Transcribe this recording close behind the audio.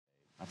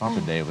thought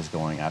the day was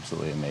going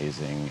absolutely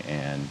amazing.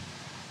 And,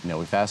 you know,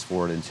 we fast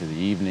forward into the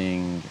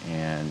evening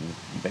and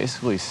he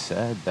basically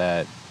said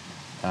that,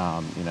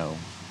 you know,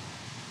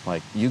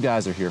 like, you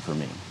guys are here for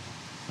me,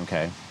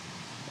 okay?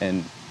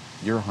 And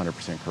you're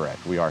 100%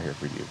 correct. We are here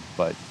for you.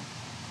 But,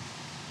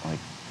 like,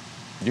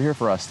 you're here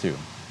for us too.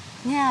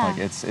 Yeah,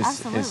 like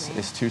absolutely.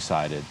 It's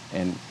two-sided.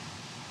 And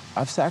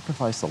I've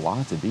sacrificed a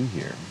lot to be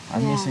here.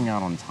 I'm missing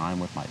out on time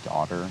with my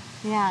daughter.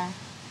 Yeah.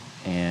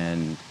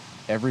 And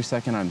every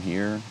second I'm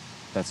here,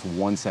 that's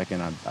 1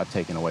 second I've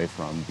taken away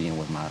from being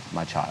with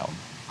my child.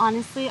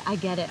 Honestly, I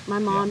get it. My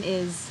mom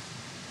is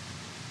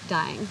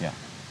dying. Yeah.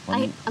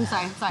 I'm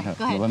sorry. No, Go ahead.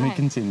 Let go me ahead.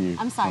 continue.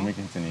 I'm sorry. Let me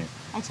continue.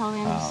 I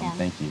totally understand.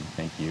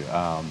 Thank you.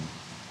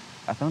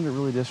 I found it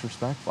really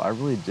disrespectful. I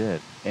really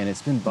did. And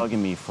it's been bugging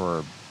me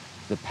for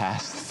the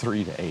past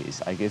 3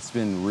 days. Like, it's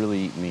been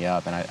really eating me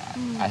up, and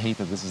I hate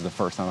that this is the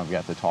first time I've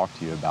got to talk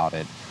to you about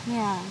it.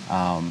 Yeah.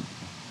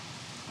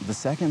 The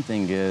second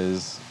thing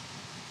is,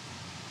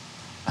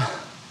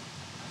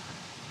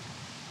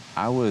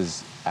 I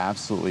was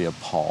absolutely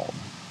appalled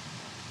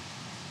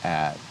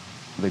at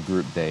the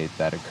group date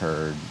that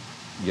occurred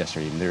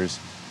yesterday. And there's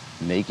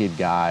naked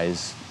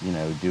guys, you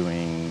know,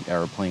 playing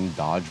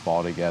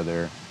dodgeball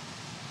together.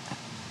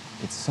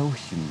 It's so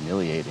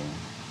humiliating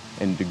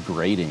and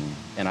degrading.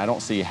 And I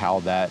don't see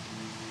how that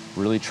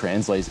really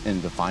translates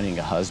into finding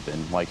a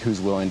husband, like, who's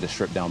willing to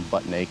strip down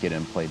butt naked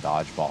and play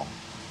dodgeball.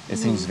 It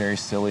seems very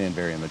silly and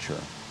very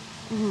immature.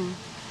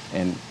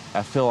 And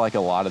I feel like a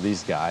lot of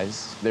these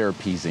guys, they're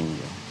appeasing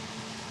you.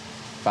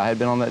 If I had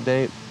been on that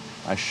date,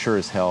 I sure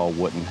as hell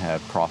wouldn't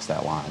have crossed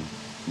that line.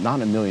 Not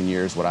in a million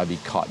years would I be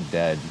caught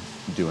dead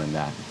doing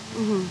that.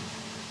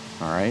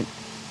 All right?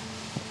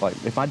 Like,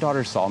 if my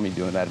daughter saw me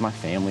doing that, if my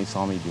family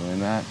saw me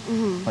doing that,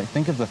 like,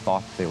 think of the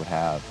thought that they would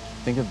have.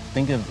 Think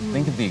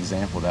of the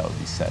example that would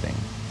be setting.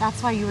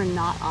 That's why you were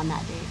not on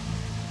that date.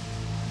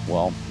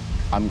 Well,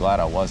 I'm glad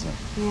I wasn't.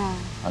 Yeah.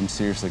 I'm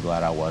seriously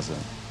glad I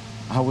wasn't.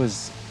 I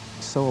was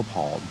so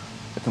appalled.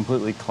 A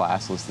completely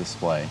classless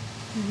display.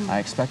 I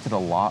expected a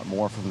lot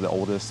more from the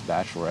oldest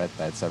Bachelorette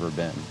that's ever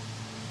been.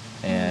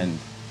 And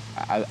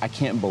I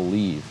can't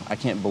believe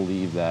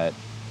that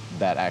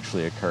that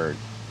actually occurred.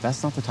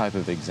 That's not the type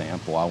of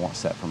example I want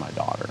set for my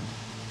daughter.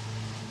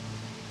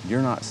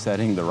 You're not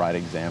setting the right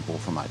example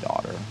for my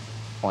daughter.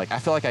 Like, I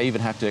feel like I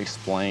even have to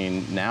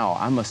explain now,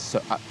 I'm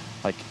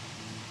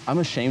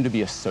ashamed to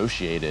be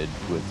associated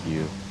with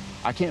you.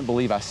 I can't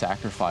believe I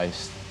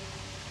sacrificed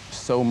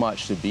so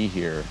much to be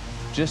here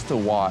just to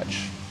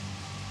watch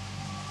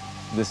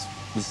this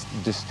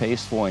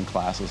distasteful and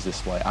classless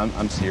display.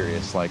 I'm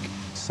serious, like,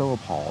 so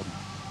appalled.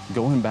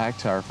 Going back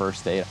to our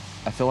first date,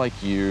 I feel like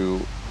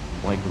you,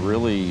 like,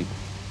 really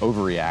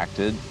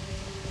overreacted,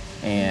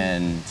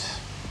 and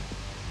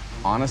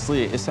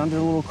honestly, it sounded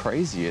a little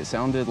crazy. It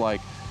sounded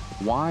like,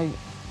 why,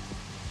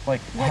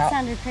 like, What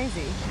sounded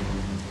crazy?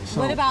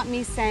 So, What about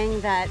me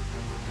saying that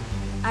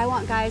I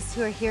want guys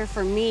who are here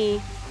for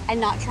me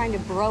and not trying to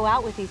bro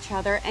out with each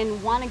other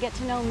and want to get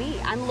to know me?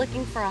 I'm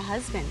looking for a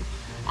husband.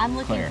 I'm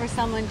looking Claire, for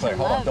someone Claire,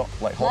 to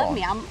love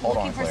me. I'm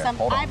looking for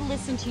some. I've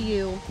listened to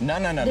you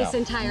this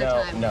entire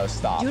time. No,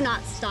 stop. Do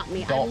not stop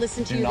me. I've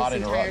listened to you this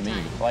entire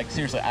time. Like,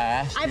 seriously, I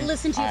asked you. I've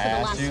listened to you for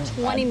the last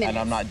 20 minutes. And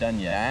I'm not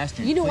done yet. I asked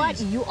you, You know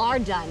please. what? You are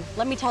done.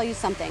 Let me tell you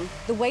something.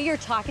 The way you're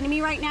talking to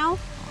me right now,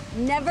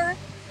 never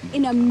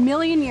in a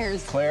million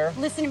years. Claire.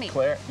 Listen to me.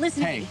 Claire.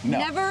 Listen to me. No.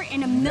 Never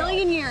in a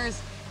million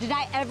years did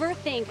I ever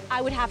think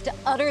I would have to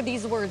utter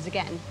these words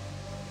again.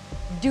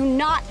 Do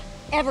not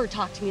ever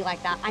talk to me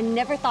like that. I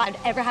never thought I'd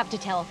ever have to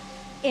tell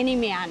any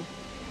man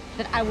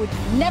that I would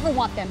never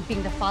want them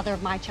being the father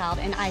of my child,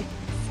 and I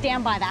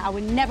stand by that. I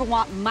would never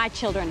want my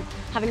children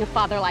having a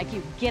father like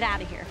you. Get out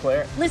of here.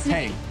 Claire. Listen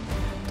to me.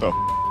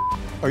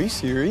 Are you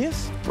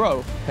serious?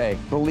 Bro, hey,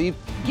 believe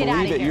outta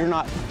that here. you're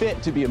not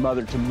fit to be a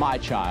mother to my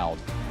child.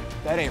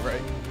 That ain't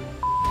right.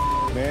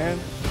 Man,